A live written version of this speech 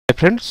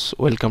Friends,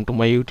 welcome to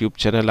my YouTube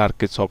channel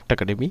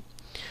rksoftacademy.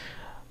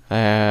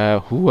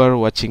 Who are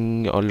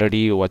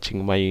already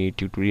watching my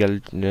tutorial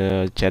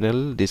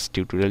channel. This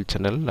tutorial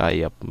channel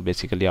I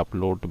basically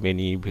upload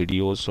many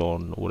videos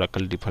on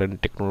Oracle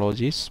different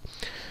technologies,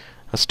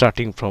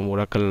 starting from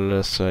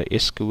Oracle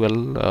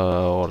SQL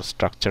or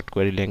structured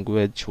query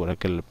language,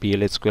 Oracle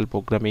PLSQL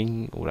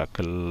programming,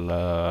 Oracle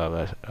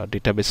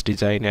database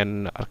design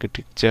and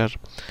architecture,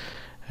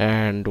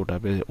 and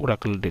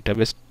Oracle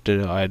database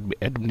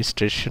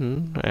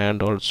administration,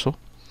 and also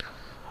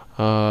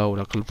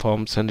Oracle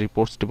forms and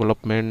reports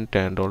development,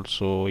 and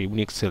also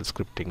Unix shell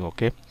scripting.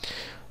 Okay,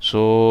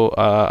 so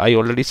I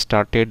already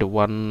started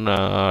one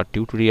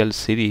tutorial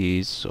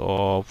series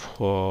of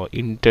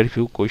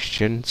interview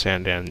questions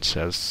and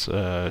answers.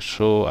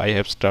 So I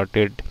have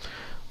started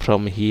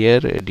from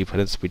here, a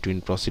difference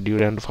between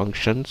procedure and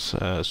functions,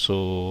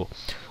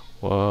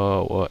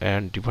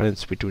 and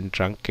difference between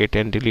truncate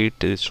and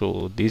delete.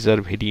 So these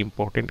are very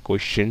important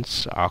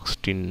questions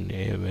asked in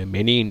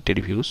many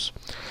interviews.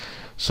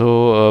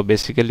 So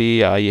basically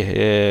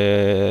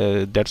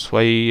that's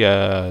why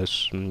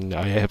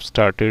I have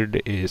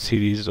started a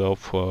series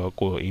of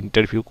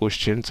interview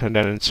questions and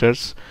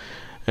answers.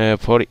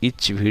 For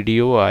each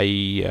video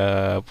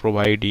I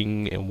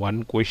providing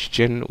one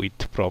question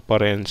with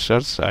proper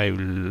answers.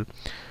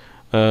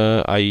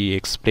 I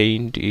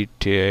explained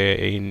it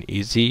in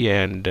easy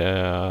and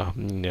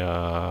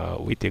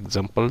with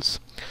examples,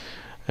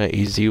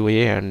 easy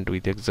way and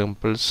with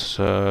examples,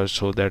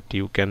 so that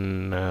you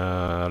can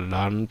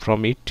learn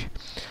from it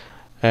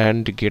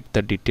and get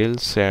the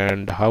details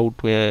and how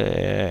to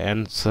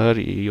answer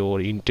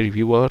your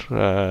interviewer.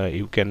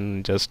 You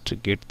can just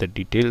get the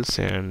details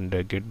and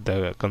get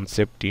the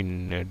concept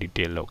in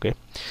detail. Okay,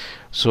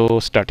 so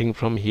starting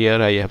from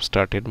here I have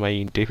started my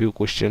interview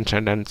questions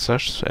and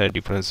answers.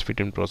 Difference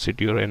between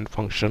procedure and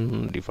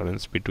function,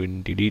 difference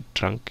between delete,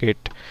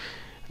 truncate,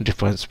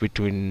 difference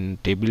between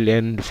table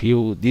and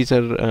view. These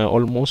are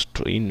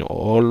almost in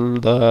all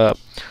the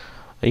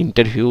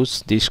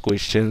interviews these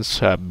questions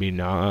have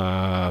been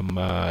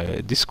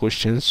these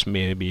questions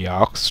may be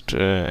asked,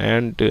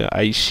 and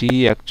I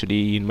see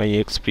actually in my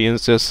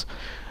experiences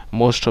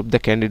most of the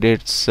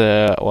candidates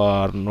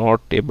are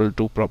not able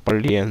to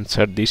properly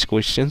answer these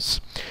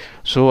questions.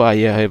 So I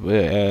have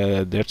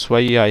that's why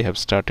I have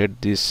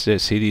started this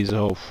series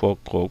of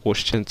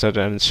questions and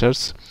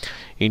answers,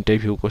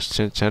 interview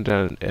questions and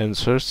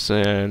answers.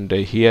 And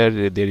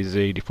here there is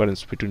a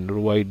difference between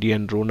row ID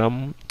and row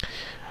num.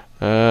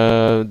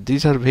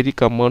 These are very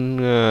common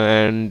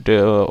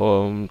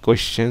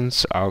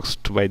questions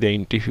asked by the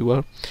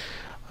interviewer.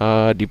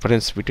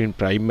 Difference between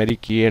primary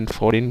key and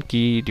foreign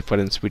key,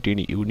 difference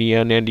between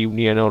union and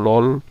union or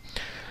all.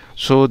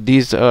 So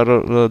these are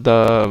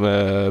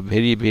the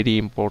very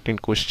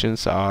important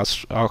questions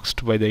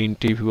asked by the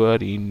interviewer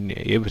in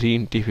every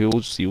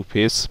interviews you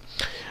face,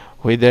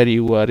 whether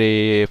you are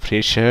a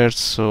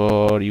freshers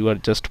or you are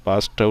just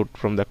passed out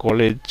from the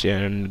college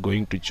and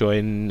going to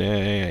join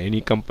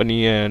any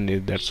company,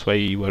 and that's why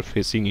you are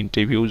facing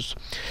interviews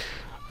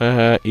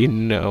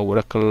in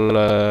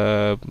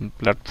Oracle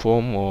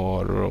platform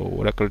or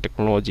Oracle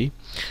technology.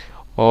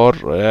 Or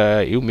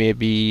you may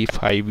be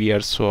 5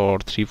 years or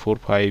 3 4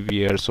 5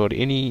 years or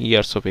any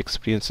years of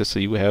experiences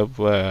you have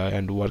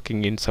and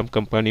working in some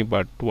company,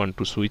 but want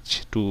to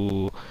switch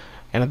to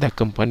another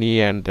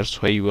company, and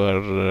that's why you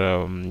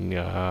are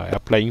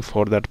applying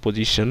for that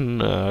position,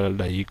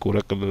 like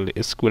Oracle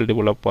SQL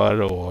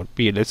developer or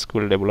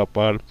PLSQL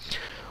developer,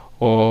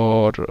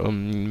 or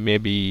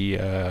maybe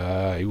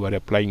you are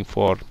applying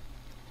for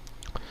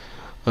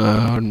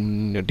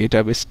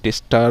database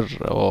tester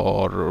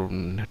or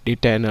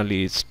data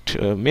analyst.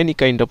 Many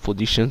kind of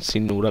positions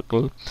in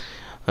Oracle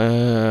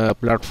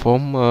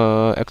platform.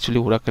 Actually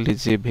Oracle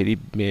is a very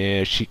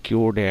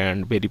secured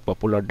and very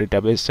popular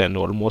database, and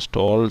almost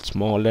all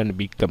small and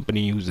big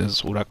company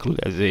uses Oracle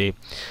as a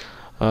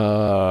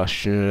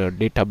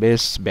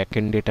database,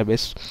 backend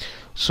database.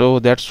 So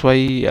that's why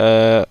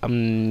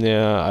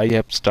I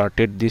have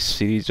started this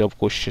series of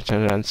questions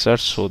and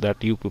answers, so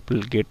that you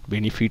people get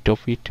benefit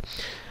of it,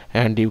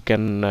 and you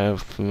can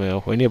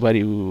whenever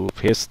you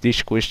face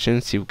these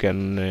questions you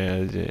can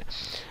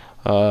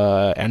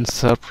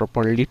answer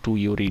properly to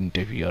your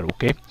interviewer.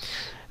 Okay,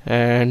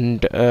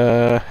 and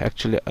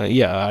actually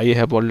yeah, I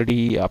have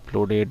already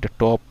uploaded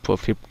top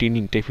 15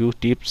 interview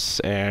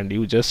tips, and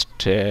you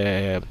just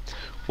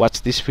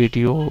watch this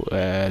video.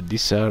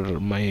 These are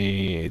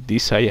my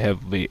I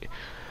have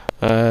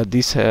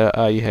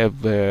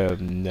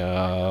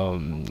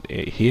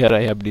here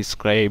I have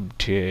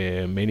described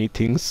many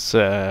things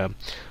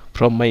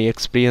from my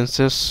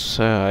experiences.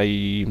 I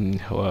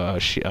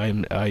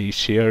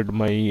shared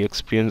my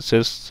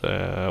experiences,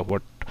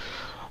 what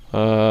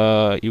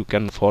you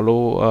can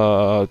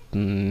follow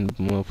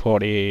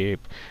for a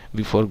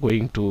before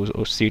going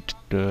to sit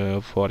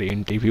for an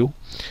interview.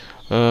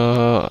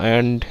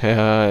 And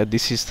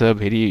this is the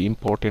very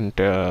important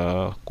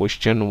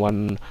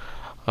question.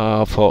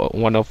 For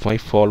one of my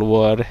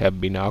follower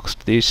have been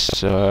asked this,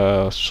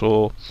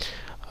 so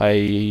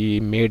I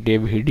made a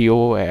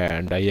video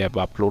and I have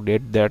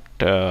uploaded that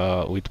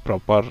with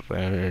proper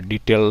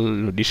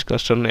detailed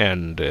discussion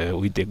and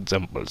with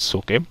examples.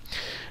 Okay.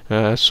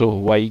 So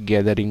why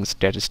gathering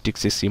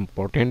statistics is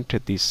important?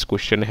 This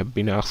question have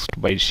been asked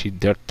by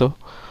Siddhartha,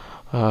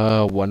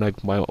 one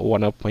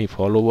of my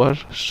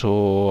followers.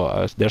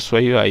 So that's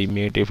why I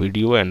made a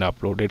video and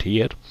uploaded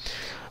here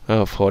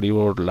for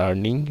your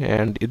learning.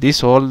 And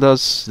this all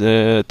those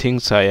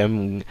things I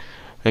am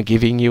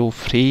giving you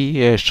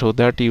free, so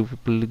that you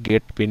people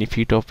get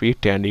benefit of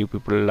it and you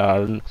people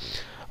learn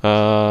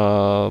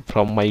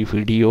from my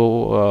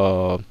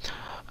video.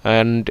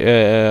 And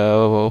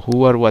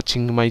who are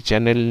watching my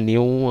channel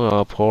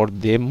new, for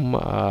them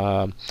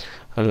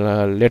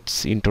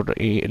let's I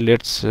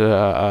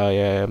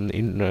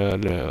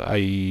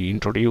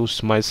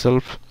introduce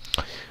myself.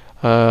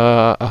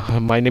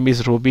 My name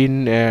is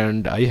Rabin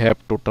and I have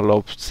total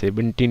of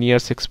 17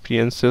 years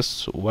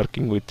experiences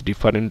working with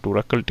different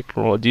Oracle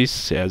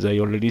technologies, as I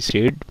already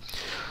said.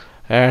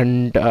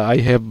 And I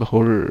have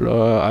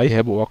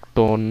worked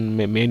on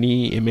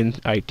many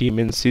IT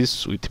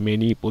MNCs with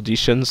many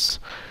positions,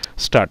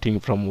 starting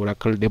from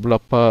Oracle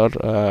developer,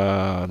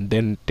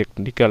 then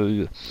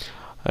technical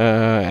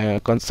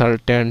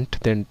consultant,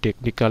 then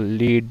technical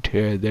lead,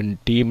 then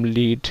team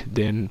lead,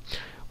 then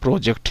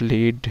project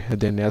lead,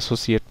 then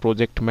associate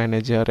project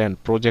manager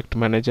and project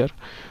manager.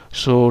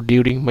 So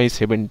during my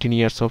 17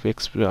 years of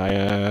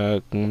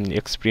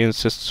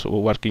experiences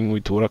working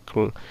with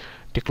Oracle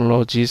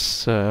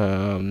technologies,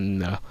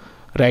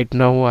 right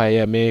now I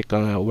am a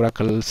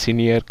Oracle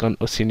senior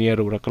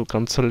Oracle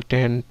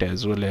consultant,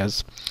 as well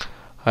as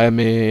I am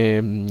a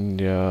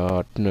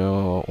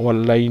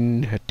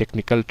online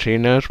technical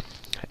trainer,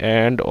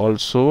 and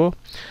also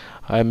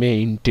I am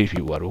a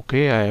interviewer.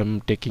 Okay, I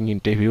am taking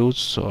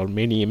interviews or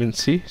many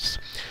MNCs.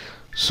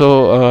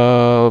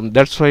 So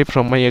that's why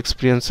from my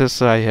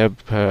experiences I have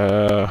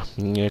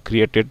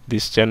created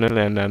this channel,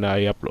 and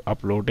I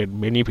uploaded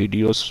many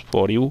videos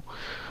for you,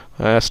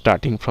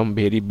 starting from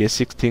very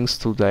basic things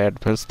to the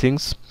advanced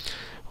things.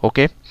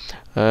 Okay,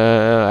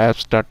 I have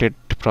started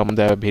from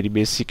the very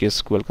basic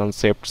SQL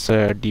concepts,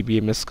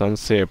 DBMS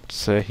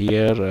concepts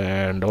here,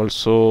 and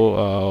also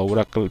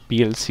Oracle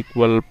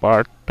PLSQL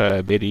part,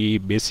 very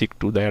basic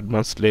to the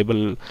advanced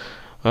level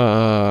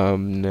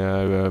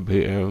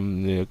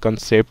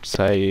concepts.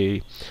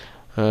 I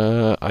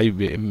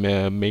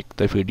make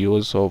the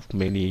videos of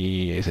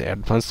many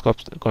advanced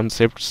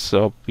concepts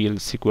of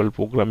PLSQL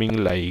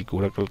programming, like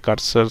Oracle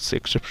cursors,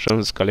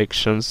 exceptions,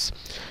 collections,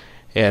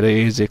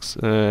 arrays,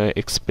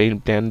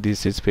 explain plan.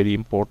 This is very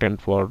important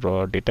for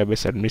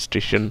database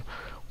administration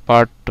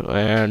part,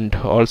 and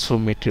also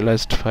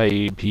materialized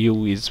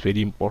view is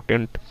very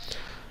important.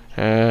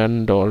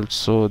 And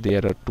also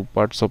there are two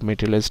parts of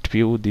materialized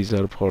view. These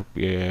are for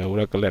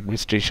Oracle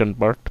administration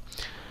part,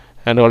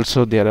 and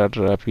also there are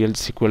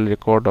PLSQL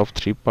record of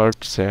 3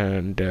 parts,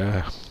 and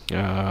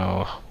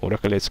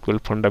Oracle SQL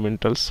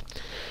fundamentals.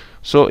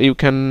 So you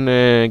can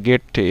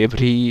get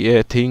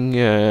everything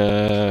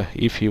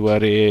if you are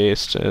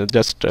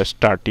just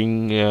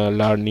starting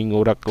learning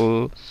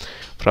Oracle.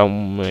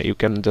 From you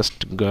can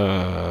just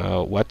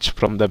watch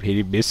from the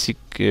very basic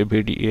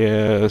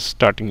video,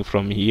 starting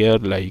from here,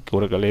 like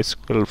Oracle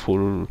SQL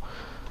full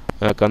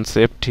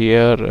concept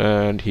here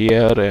and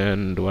here,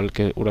 and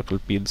Oracle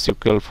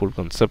PLSQL full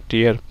concept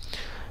here.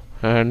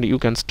 And you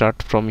can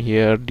start from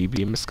here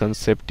DBMS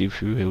concept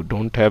if you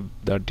don't have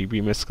the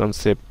DBMS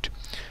concept.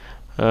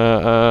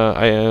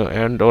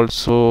 And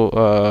also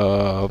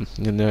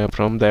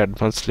from the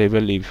advanced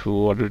level, if you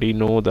already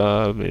know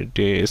the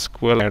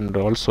SQL and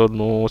also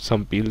know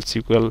some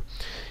PLSQL,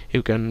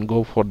 you can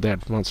go for the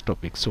advanced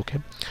topics.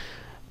 Okay,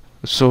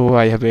 so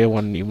I have a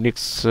one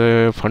Unix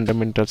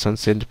fundamentals and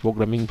change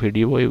programming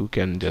video. You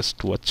can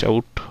just watch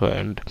out,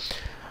 and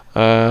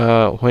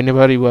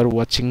whenever you are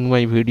watching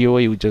my video,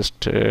 you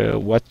just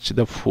watch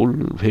the full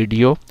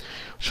video,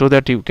 so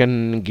that you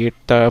can get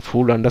the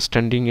full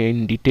understanding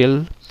in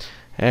detail,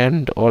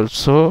 and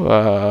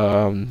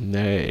also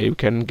you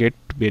can get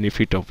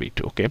benefit of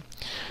it. Okay,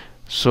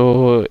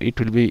 so it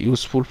will be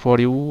useful for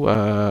you,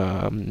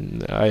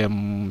 I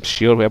am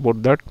sure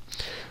about that.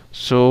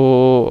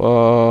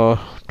 So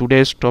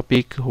today's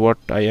topic what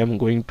I am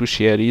going to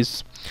share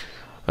is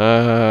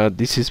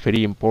this is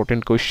very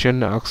important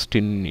question asked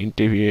in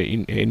interview,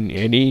 in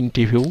any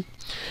interview.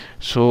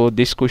 So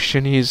this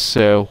question is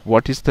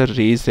what is the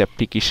raise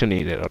application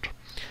error,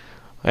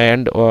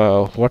 and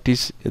what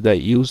is the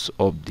use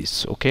of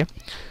this. Okay,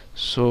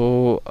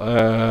 so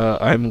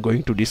I am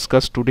going to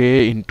discuss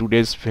today in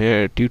today's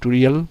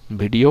tutorial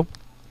video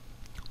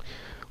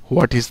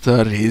what is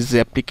the raise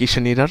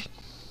application error.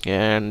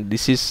 And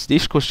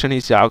this question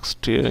is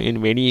asked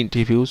in many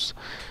interviews,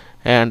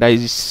 and I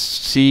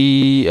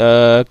see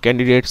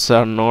candidates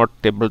are not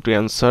able to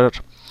answer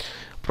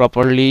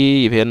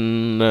properly,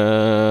 even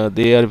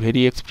they are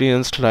very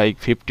experienced, like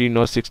 15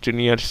 or 16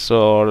 years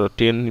or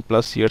 10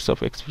 plus years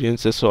of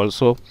experiences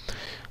also,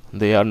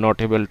 they are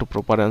not able to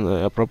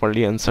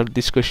properly answer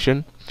this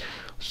question.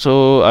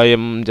 So I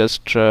am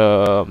just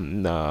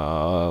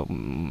I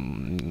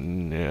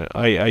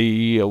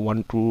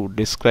want to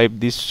describe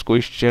this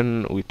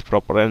question with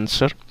proper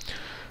answer,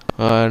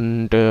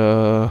 and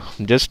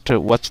just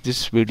watch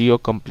this video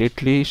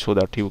completely so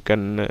that you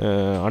can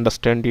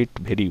understand it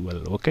very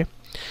well. Okay,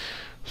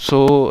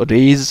 so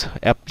raise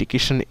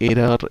application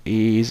error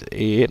is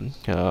a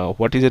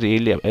what is a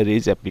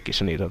raise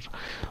application error?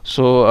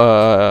 So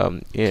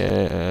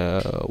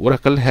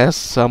Oracle has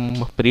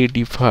some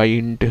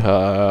predefined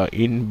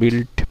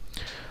inbuilt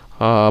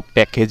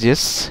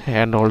packages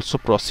and also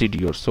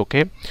procedures.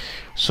 Okay,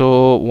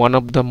 so one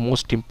of the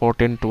most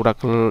important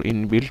Oracle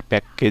inbuilt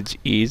package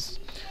is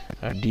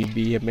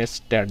DBMS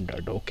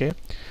standard. Okay,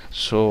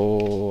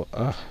 so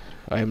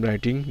I am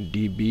writing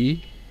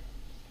DBMS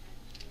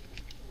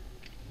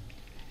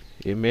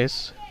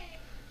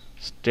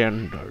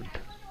standard.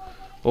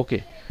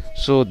 Okay,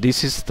 so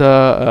this is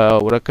the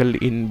Oracle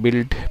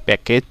inbuilt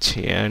package,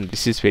 and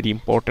this is very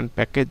important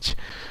package,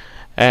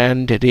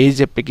 and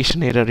raise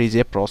application error is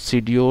a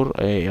procedure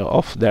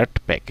of that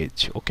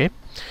package. Okay,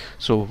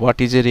 so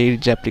what is a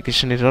raise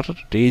application error?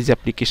 Raise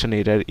application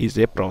error is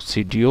a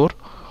procedure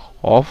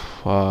of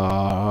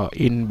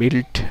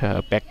inbuilt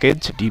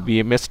package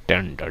DBMS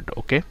standard.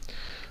 Okay,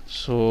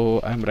 so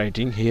I'm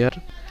writing here,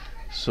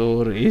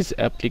 so raise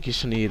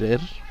application error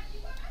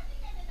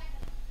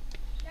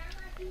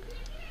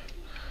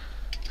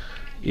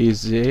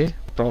is a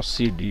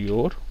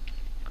procedure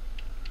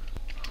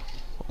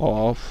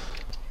of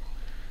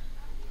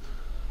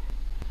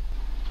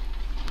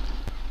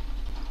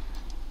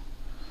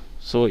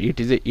so it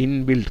is a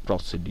inbuilt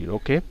procedure.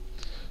 Okay,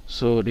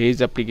 so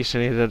raise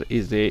application error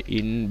is a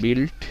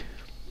inbuilt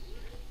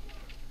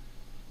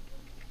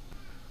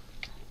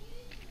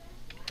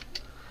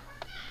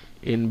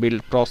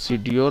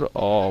procedure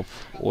of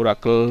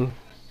Oracle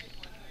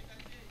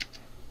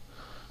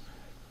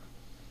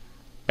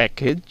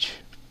package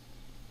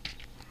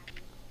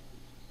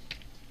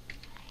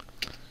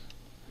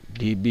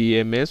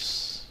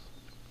DBMS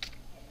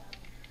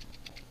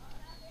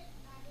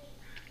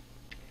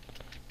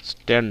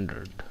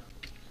standard.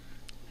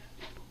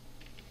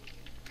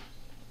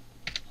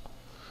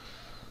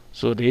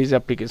 So raise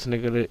application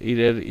error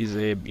is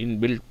a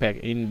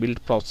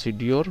inbuilt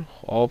procedure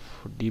of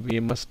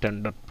DBMS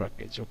standard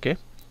package. Okay,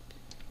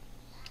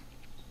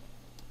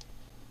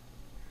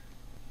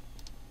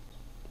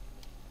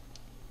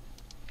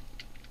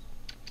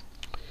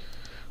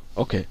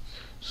 okay,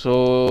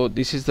 so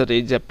this is the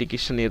raise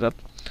application error,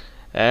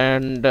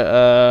 and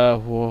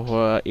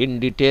in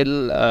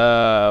detail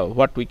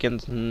what we can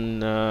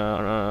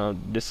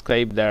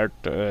describe that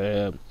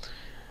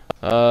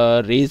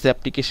raise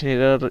application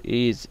error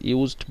is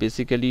used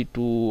basically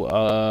to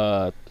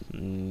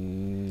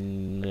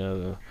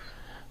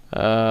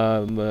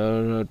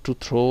to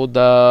throw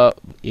the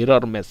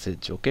error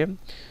message. Okay,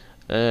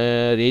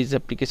 raise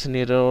application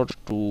error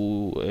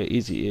to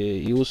is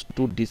used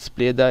to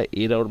display the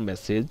error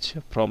message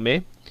from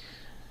a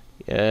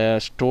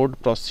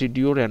stored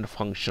procedure and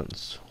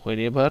functions.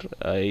 Whenever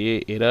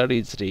a error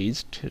is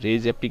raised,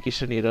 raise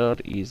application error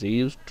is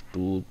used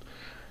to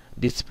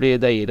display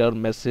the error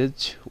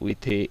message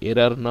with a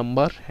error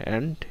number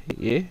and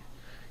a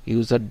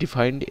user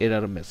defined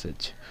error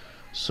message.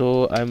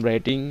 So I'm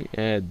writing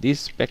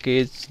this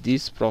package,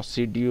 this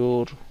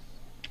procedure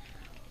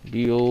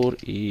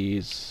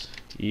is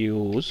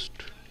used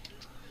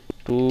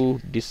to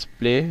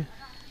display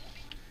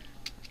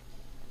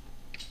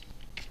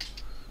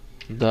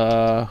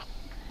the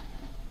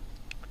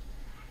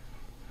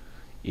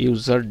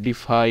user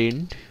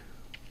defined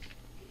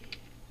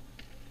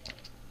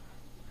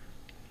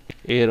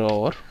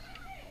error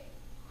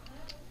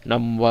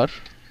number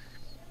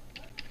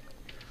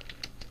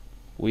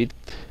with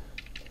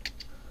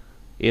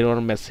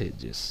error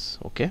messages.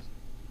 Okay,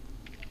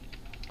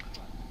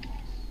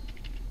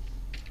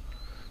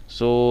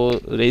 so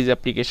raise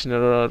application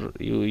error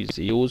is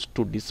used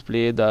to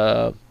display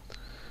the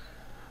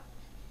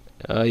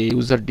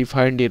user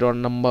defined error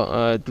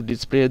number to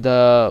display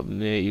the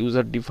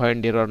user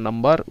defined error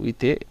number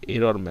with a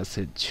error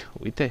message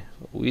with a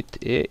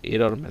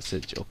error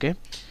message. Okay,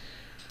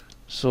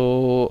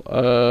 so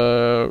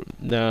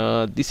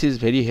this is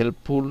very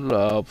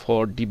helpful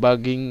for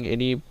debugging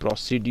any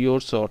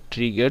procedures or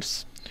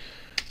triggers.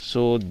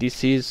 So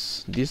this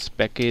is this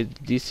package,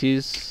 this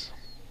is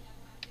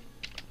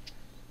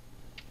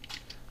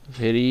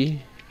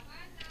very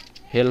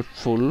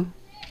helpful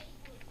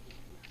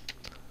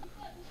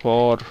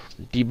for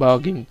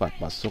debugging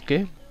purpose.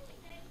 Okay,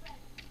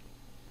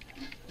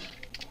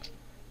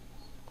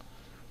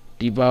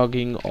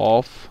 debugging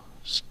of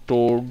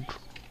stored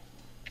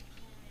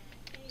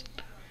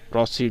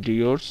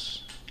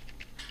procedures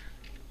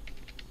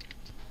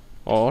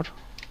or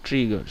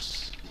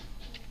triggers.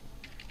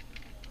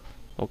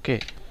 Okay,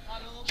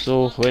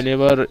 so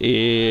whenever a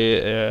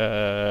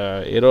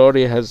error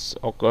has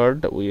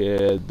occurred,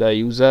 the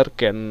user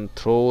can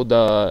throw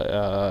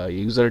the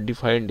user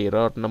defined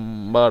error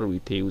number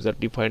with a user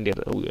defined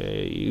error.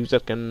 User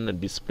can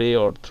display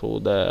or throw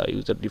the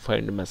user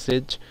defined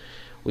message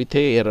with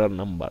a error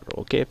number.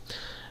 Okay,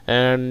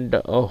 and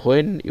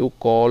when you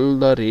call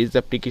the raise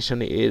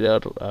application error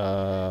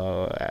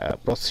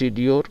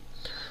procedure,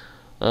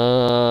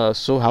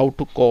 so how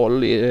to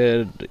call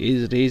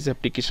is raise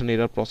application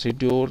error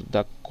procedure.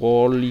 The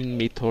calling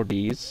method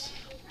is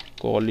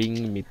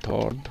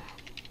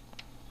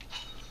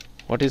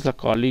what is the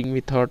calling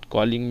method?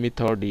 Calling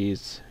method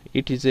is,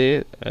 it is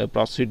a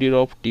procedure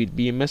of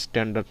DBMS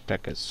standard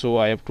package. So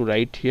I have to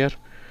write here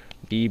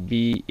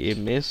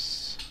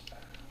DBMS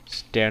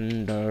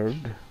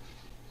standard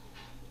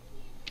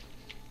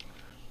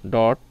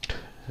dot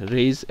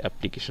raise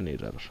application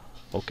error.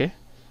 Okay,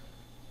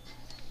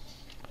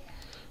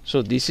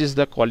 so this is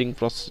the calling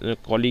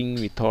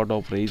method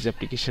of raise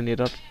application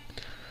error,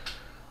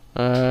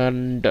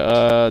 and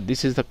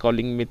this is the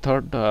calling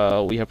method.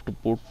 We have to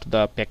put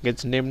the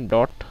package name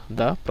dot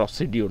the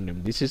procedure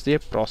name. This is the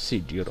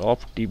procedure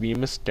of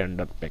DBMS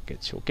standard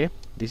package. Okay,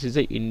 this is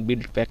a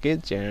inbuilt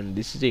package and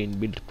this is a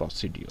inbuilt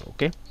procedure.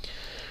 Okay,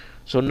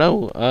 so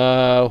now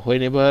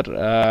whenever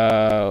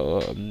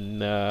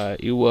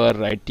you are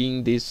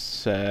writing this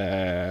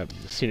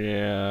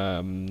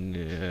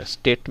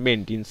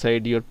statement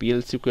inside your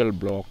PLSQL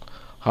block,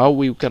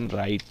 how you can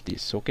write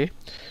this? Okay,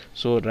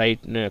 so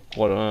you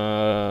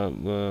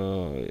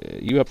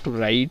have to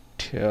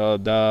write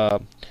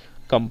the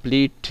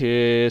complete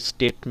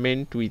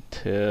statement with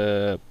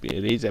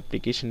raise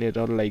application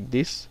error like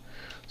this.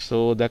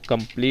 So the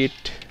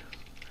complete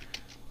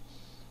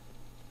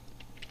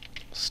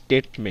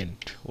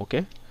statement.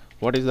 Okay,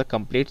 what is the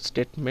complete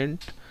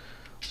statement?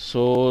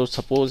 So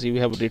suppose you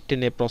have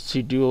written a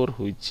procedure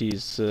which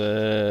is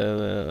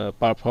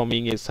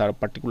performing a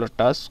particular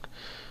task.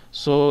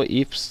 So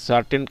if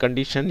certain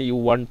condition you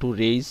want to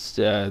raise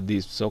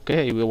this,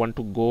 okay, you want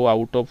to go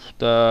out of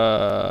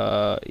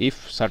the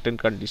if certain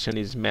condition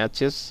is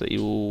matches,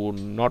 you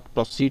not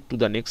proceed to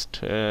the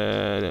next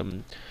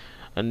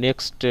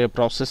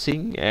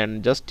processing,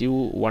 and just you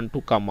want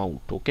to come out.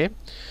 Okay,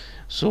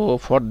 so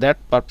for that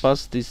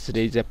purpose this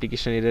raise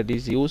application error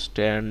is used,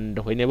 and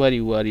whenever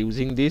you are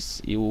using this,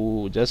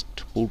 you just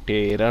put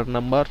a error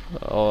number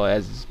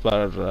as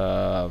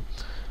per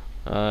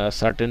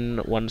certain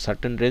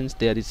range.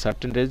 There is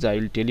certain range, I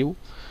will tell you,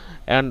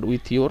 and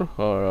with your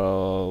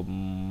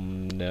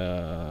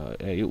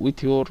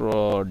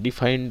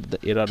defined the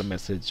error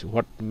message,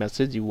 what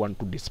message you want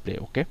to display.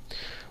 Okay,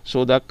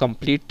 so the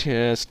complete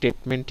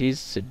statement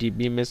is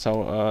DBMS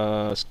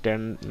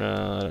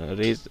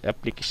raise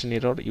application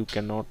error. You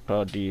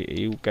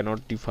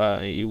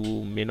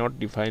may not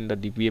define the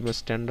DBMS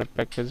standard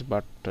package,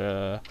 but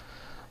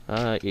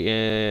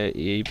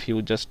if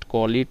you just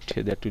call it,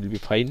 that will be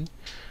fine.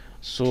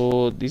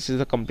 So this is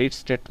the complete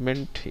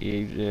statement.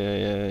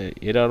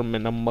 Error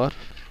number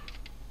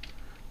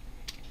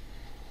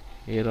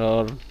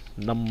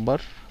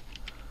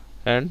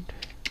and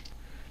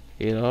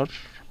error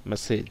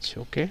message.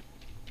 Okay,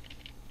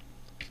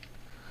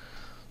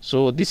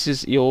 so this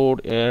is your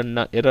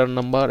error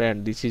number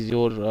and this is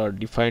your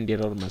defined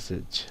error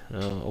message.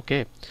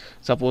 Okay,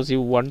 suppose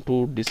you want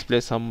to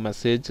display some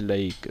message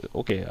like,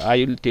 okay,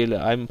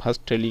 I'm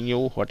first telling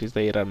you what is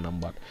the error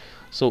number.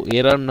 So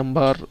error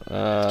number,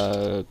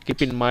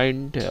 keep in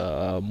mind,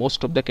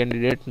 most of the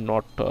candidate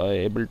not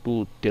able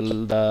to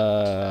tell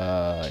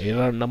the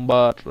error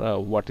number,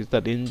 what is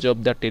the range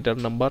of that error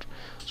number.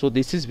 So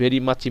this is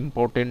very much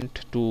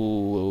important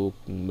to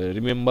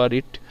remember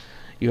it.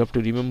 You have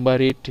to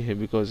remember it,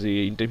 because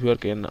the interviewer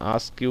can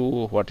ask you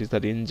what is the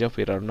range of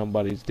error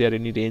number, is there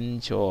any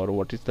range, or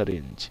what is the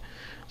range.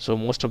 So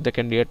most of the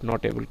candidate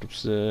not able to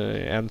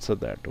answer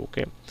that.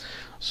 Okay,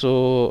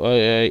 so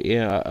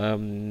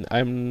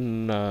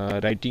I'm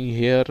writing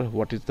here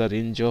what is the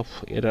range of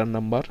error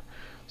number.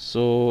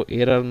 So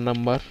error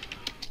number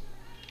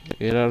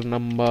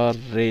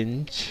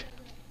range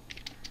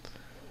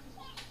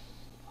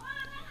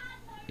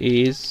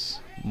is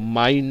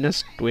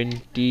minus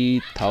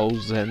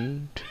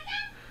 20,000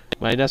 to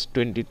minus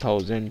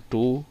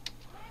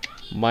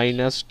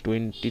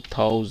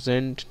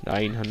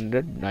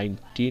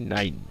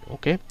 20,999.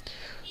 Okay,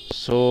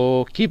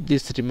 so keep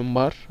this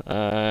remember,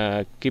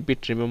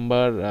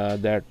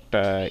 that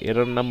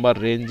error number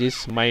range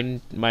is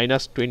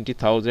minus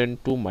 20,000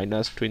 to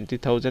minus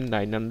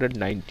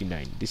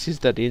 20,999. this is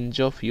the range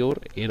of your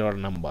error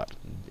number.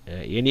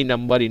 Any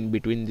number in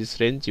between this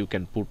range you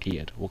can put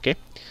here. Okay,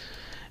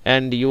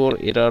 and your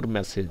error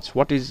message,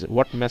 what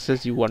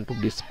message you want to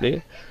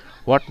display,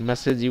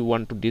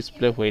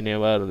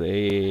 whenever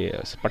a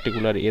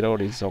particular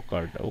error is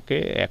occurred.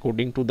 Okay,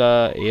 according to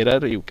the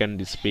error you can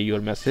display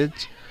your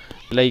message.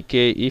 Like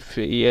if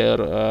your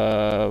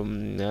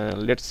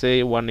let's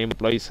say one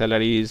employee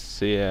salary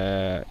is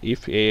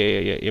if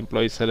a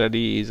employee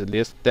salary is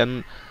less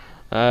than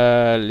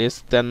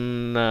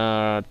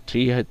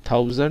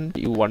 3,000,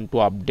 you want to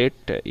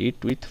update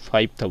it with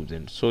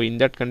 5,000. so in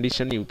that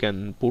condition you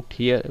can put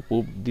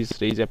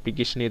this raise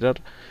application error,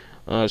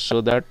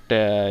 so that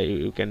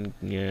you can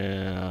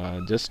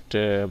just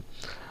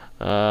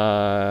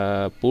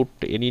put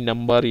any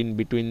number in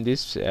between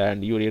this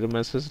and your error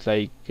message,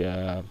 like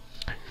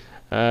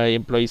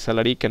employee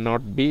salary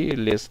cannot be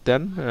less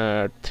than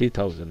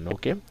 3000.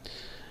 Okay,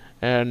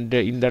 and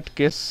in that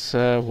case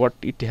what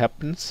it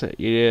happens,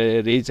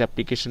 raise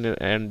application,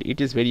 and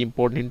it is very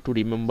important to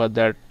remember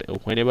that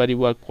whenever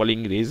you are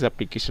calling raise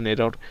application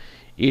error,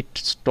 it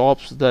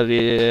stops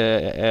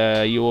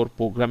the your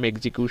program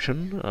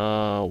execution,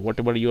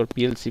 whatever your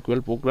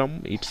PLSQL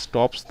program, it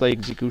stops the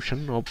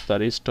execution of the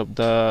rest of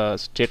the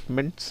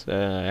statements,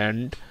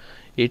 and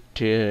it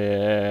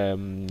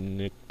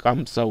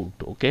comes out,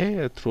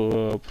 okay,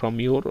 through from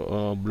your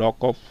block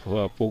of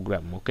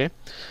program. Okay,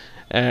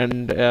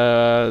 and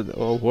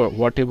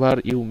whatever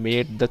you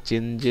made the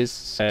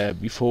changes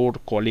before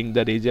calling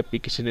the raise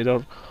application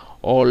error,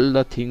 all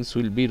the things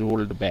will be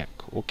rolled back.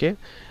 Okay,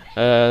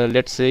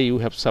 let's say you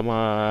have some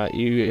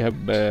you have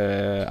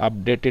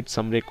updated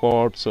some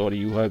records, or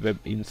you have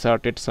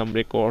inserted some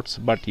records,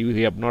 but you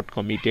have not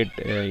committed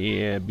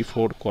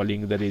before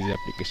calling the raise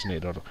application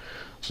error.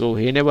 So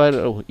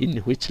whenever in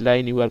which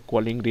line you are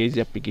calling raise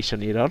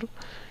application error,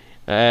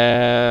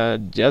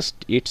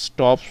 just it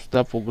stops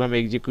the program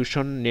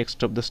execution,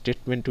 next of the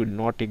statement will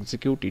not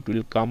execute, it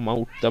will come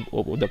out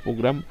the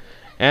program,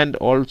 and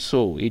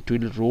also it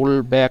will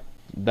roll back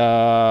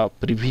the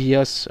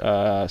previous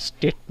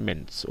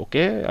statements.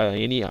 Okay,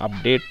 any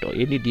update or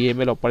any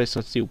DML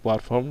operations you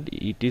performed,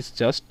 it is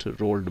just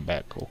rolled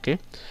back. Okay,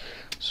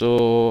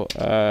 so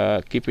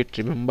keep it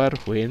remember,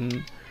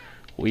 when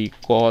we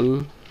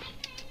call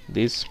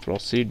this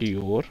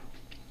procedure,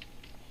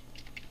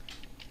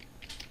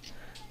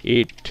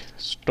 it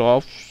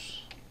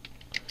stops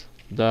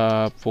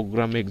the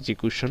program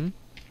execution,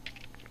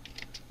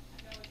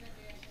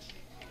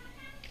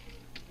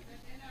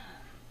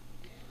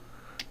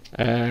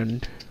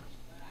 and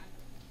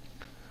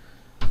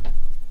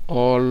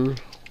all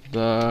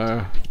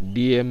the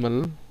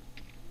DML,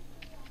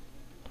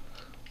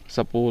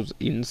 suppose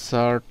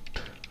insert,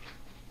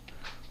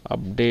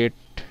 update,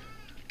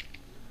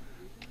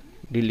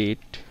 delete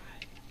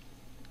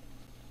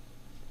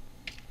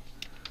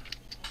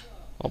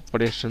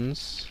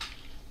operations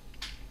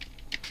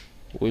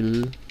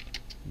will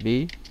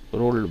be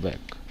rolled back.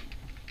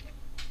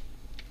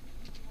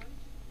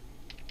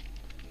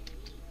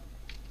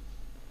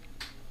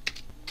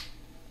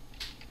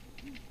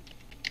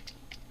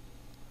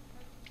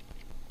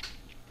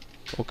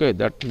 Okay,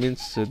 that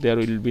means there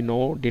will be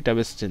no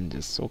database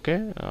changes.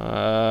 Okay,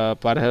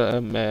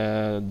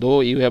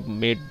 though you have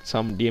made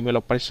some DML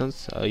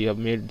operations, you have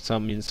made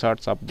some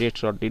inserts,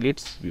 updates or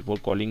deletes before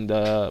calling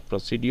the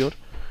procedure,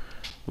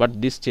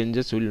 but these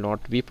changes will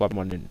not be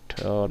permanent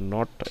or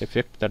not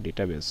affect the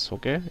database.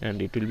 Okay,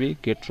 and it will be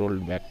get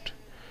rolled back.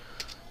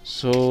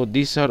 So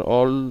these are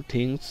all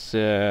things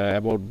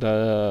about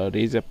the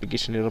raise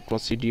application error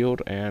procedure,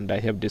 and I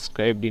have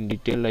described in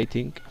detail. I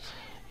think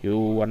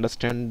you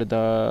understand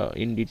the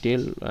in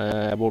detail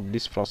about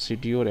this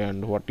procedure,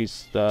 and what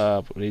is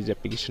the raise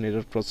application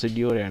error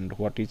procedure, and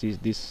what is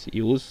this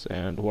use,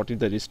 and what is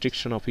the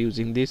restriction of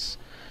using this,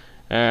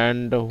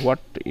 and what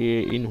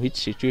in which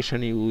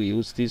situation you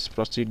use this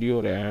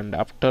procedure, and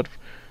after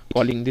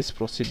calling this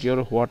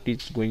procedure what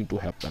is going to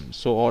happen.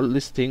 So all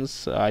these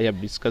things I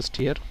have discussed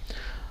here.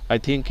 I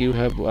think you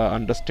have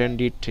understand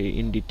it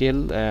in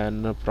detail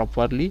and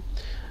properly,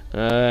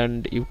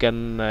 and you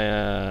can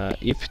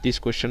if this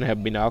question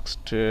have been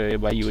asked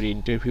by your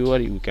interviewer,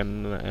 you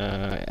can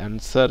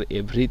answer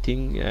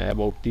everything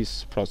about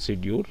this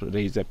procedure,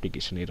 raise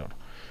application error.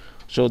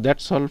 So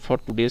that's all for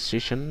today's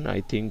session.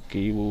 I think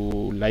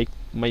you like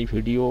my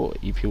video.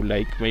 If you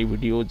like my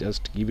video,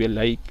 just give a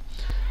like,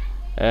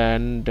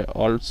 and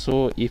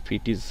also if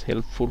it is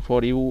helpful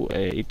for you,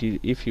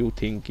 if you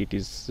think it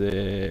is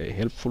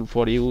helpful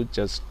for you,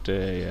 just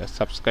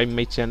subscribe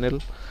my channel,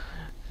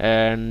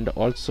 and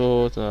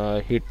also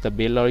hit the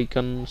bell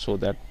icon, so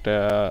that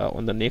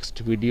on the next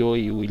video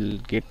you will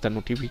get the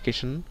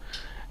notification,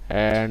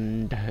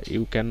 and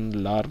you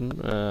can learn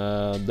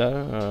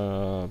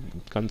the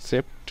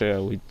concept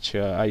which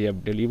I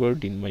have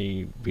delivered in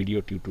my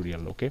video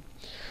tutorial. Okay,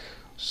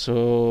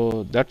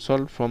 so that's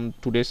all from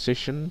today's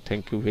session.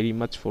 Thank you very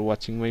much for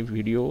watching my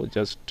video.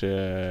 Just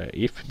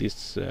if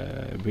this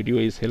video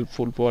is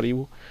helpful for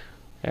you,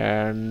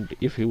 and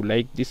if you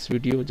like this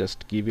video,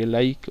 just give a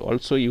like.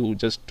 Also you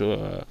just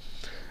watch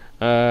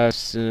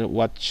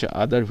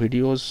other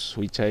videos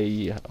which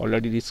I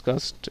already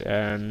discussed,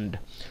 and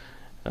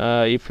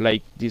if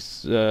like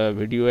this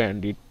video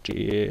and it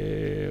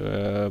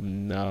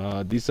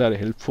these are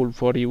helpful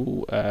for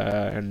you,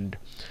 and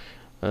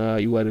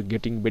you are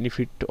getting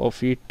benefit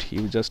of it,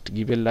 you just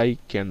give a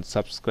like and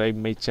subscribe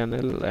my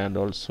channel, and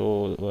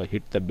also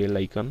hit the bell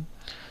icon.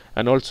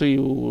 And also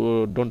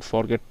you don't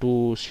forget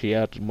to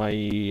share my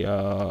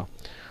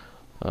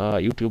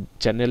YouTube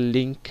channel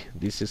link.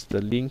 This is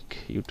the link,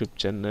 YouTube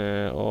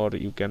channel, or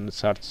you can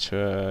search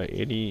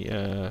any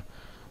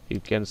you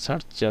can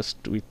search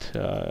just with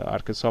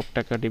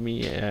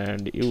rksoftacademy,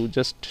 and you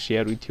just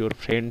share with your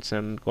friends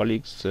and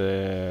colleagues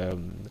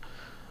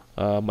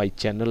my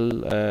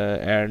channel,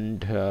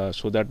 and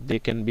so that they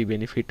can be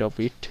benefit of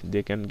it,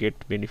 they can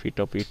get benefit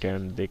of it,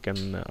 and they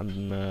can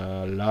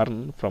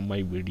learn from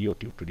my video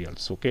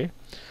tutorials. Okay,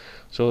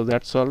 so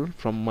that's all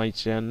from my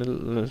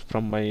channel,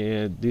 from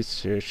my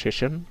this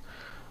session.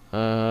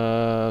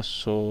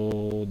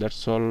 So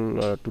that's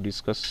all to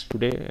discuss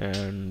today,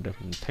 and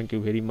thank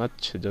you very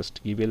much.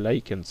 Just give a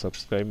like and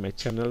subscribe my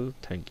channel.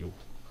 Thank you.